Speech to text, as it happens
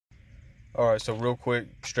Alright, so real quick,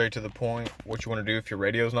 straight to the point, what you want to do if your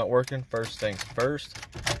radio's not working. First things first,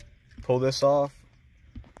 pull this off.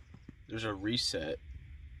 There's a reset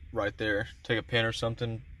right there. Take a pin or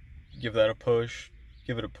something, give that a push,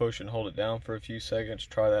 give it a push and hold it down for a few seconds.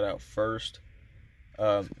 Try that out first.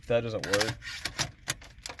 If that doesn't work,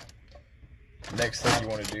 next thing you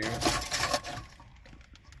want to do,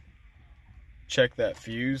 check that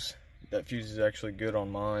fuse. That fuse is actually good on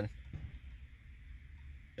mine.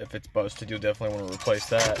 If it's busted, you'll definitely want to replace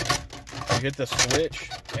that. If you hit the switch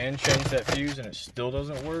and change that fuse and it still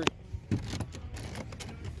doesn't work,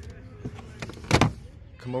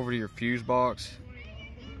 come over to your fuse box,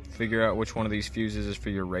 figure out which one of these fuses is for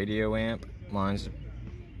your radio amp. Mine's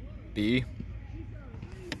B.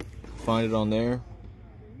 Find it on there,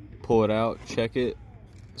 pull it out, check it.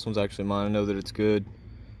 This one's actually mine, I know that it's good.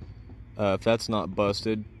 If that's not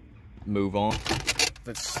busted, move on. If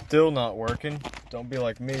it's still not working, don't be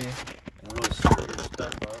like me and really screw your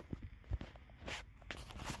stuff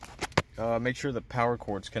up. Make sure the power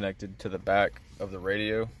cord's connected to the back of the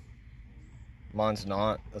radio. Mine's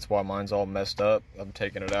not, that's why mine's all messed up. I'm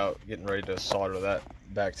taking it out, getting ready to solder that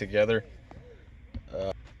back together.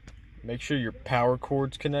 Make sure your power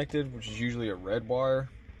cord's connected, which is usually a red wire.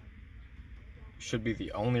 Should be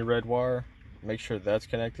the only red wire. Make sure that's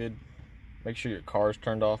connected. Make sure your car's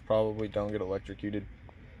turned off probably, don't get electrocuted.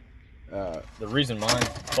 The reason mine's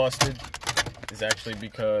busted is actually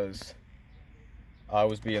because I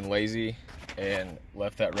was being lazy and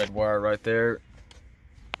left that red wire right there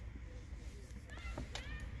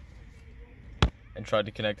and tried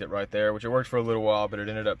to connect it right there, which it worked for a little while, but it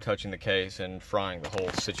ended up touching the case and frying the whole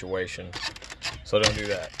situation. So don't do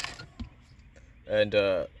that.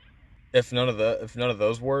 And if none of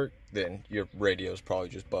those work, then your radio's probably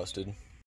just busted.